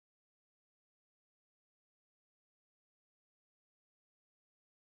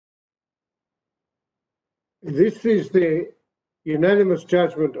This is the unanimous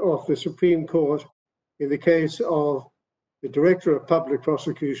judgment of the Supreme Court in the case of the Director of Public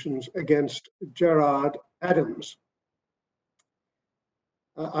Prosecutions against Gerard Adams.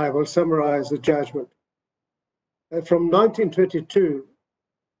 I will summarize the judgment. From 1922,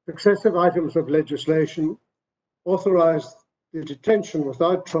 successive items of legislation authorized the detention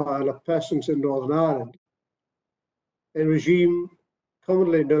without trial of persons in Northern Ireland, a regime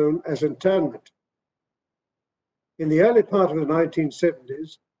commonly known as internment. In the early part of the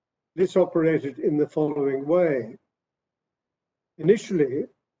 1970s, this operated in the following way. Initially,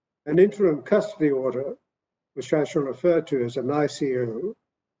 an interim custody order, which I shall refer to as an ICO,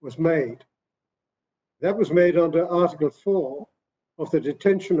 was made. That was made under Article 4 of the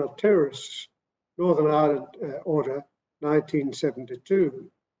Detention of Terrorists, Northern Ireland Order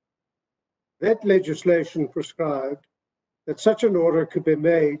 1972. That legislation prescribed that such an order could be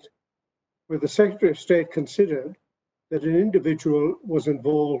made where the Secretary of State considered that an individual was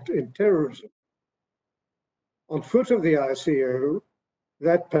involved in terrorism. On foot of the ICO,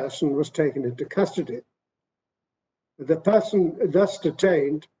 that person was taken into custody. The person thus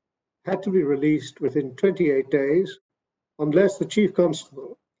detained had to be released within 28 days unless the Chief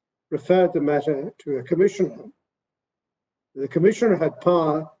Constable referred the matter to a Commissioner. The Commissioner had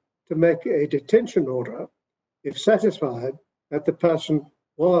power to make a detention order if satisfied that the person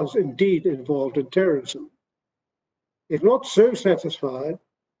was indeed involved in terrorism. If not so satisfied,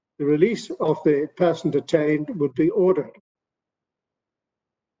 the release of the person detained would be ordered.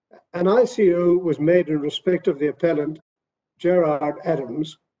 An ICO was made in respect of the appellant, Gerard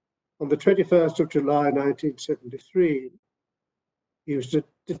Adams, on the 21st of July 1973. He was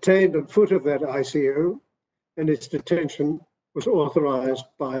detained on foot of that ICO, and its detention was authorized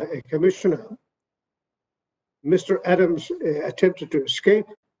by a Commissioner. Mr. Adams attempted to escape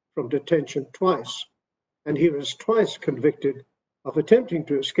from detention twice, and he was twice convicted of attempting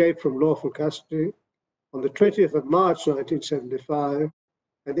to escape from lawful custody on the 20th of March 1975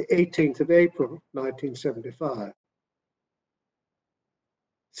 and the 18th of April 1975.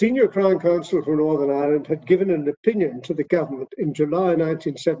 Senior Crown Counsel for Northern Ireland had given an opinion to the government in July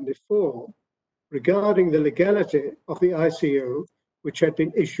 1974 regarding the legality of the ICO which had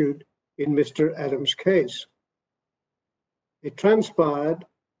been issued in Mr. Adams' case. It transpired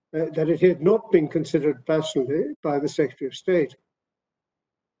that it had not been considered personally by the Secretary of State.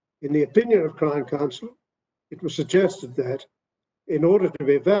 In the opinion of Crown Counsel, it was suggested that, in order to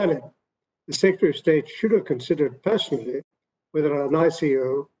be valid, the Secretary of State should have considered personally whether an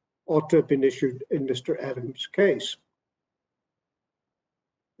ICO ought to have been issued in Mr. Adams' case.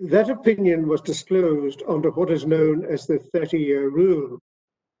 That opinion was disclosed under what is known as the 30-year rule.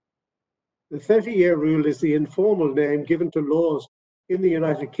 The 30-year rule is the informal name given to laws in the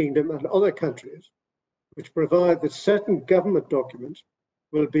United Kingdom and other countries, which provide that certain government documents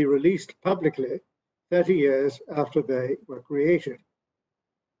will be released publicly 30 years after they were created.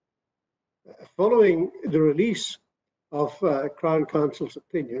 Following the release of Crown Counsel's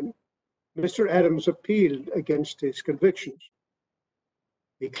opinion, Mr. Adams appealed against his convictions.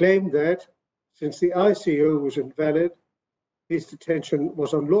 He claimed that, since the ICO was invalid, his detention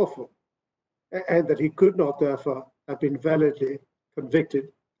was unlawful, and that he could not therefore have been validly convicted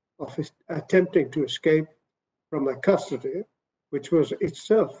of attempting to escape from a custody which was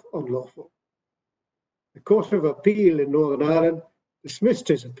itself unlawful. The Court of Appeal in Northern Ireland dismissed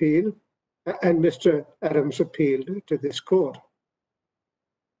his appeal, and Mr. Adams appealed to this court.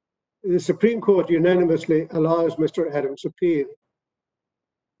 The Supreme Court unanimously allows Mr. Adams' appeal.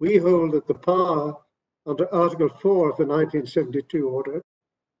 We hold that the power under Article 4 of the 1972 order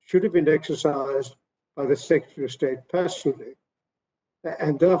should have been exercised by the Secretary of State personally,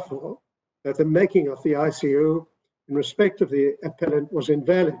 and therefore that the making of the ICO in respect of the appellant was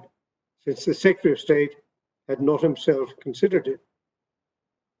invalid, since the Secretary of State had not himself considered it.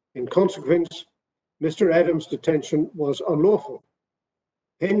 In consequence, Mr. Adams' detention was unlawful.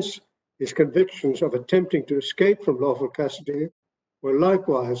 Hence, his convictions of attempting to escape from lawful custody were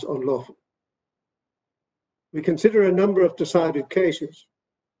likewise unlawful. We consider a number of decided cases,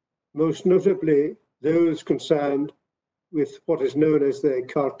 most notably those concerned with what is known as the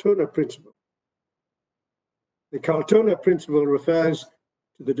Cartona principle. The Cartona principle refers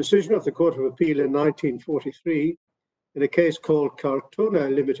to the decision of the Court of Appeal in 1943 in a case called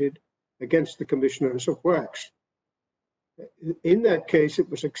Cartona Limited against the Commissioners of Works. In that case, it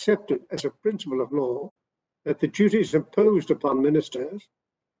was accepted as a principle of law that the duties imposed upon ministers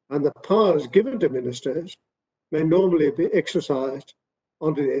and the powers given to ministers may normally be exercised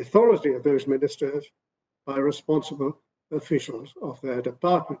under the authority of those ministers by responsible officials of their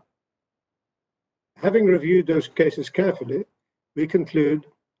department. Having reviewed those cases carefully, we conclude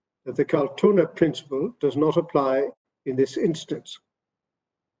that the Kaltuna principle does not apply in this instance.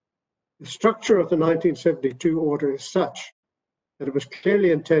 The structure of the 1972 order is such that it was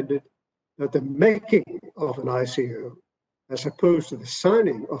clearly intended that the making of an ICO, as opposed to the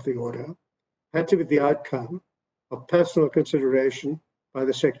signing of the order, had to be the outcome of personal consideration by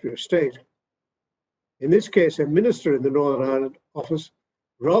the Secretary of State. In this case, a minister in the Northern Ireland Office,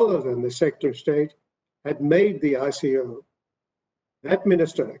 rather than the Secretary of State, had made the ICO. That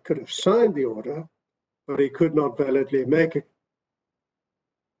minister could have signed the order, but he could not validly make it.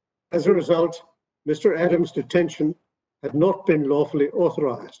 As a result, Mr. Adams' detention had not been lawfully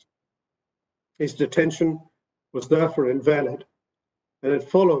authorized. His detention was therefore invalid, and it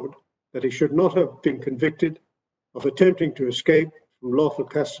followed that he should not have been convicted of attempting to escape from lawful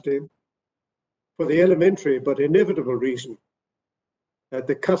custody for the elementary but inevitable reason that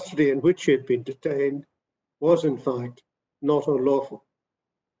the custody in which he had been detained was in fact not unlawful.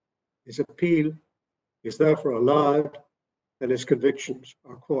 His appeal is therefore allowed and his convictions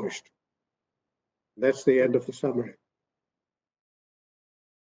are quashed. That's the end of the summary.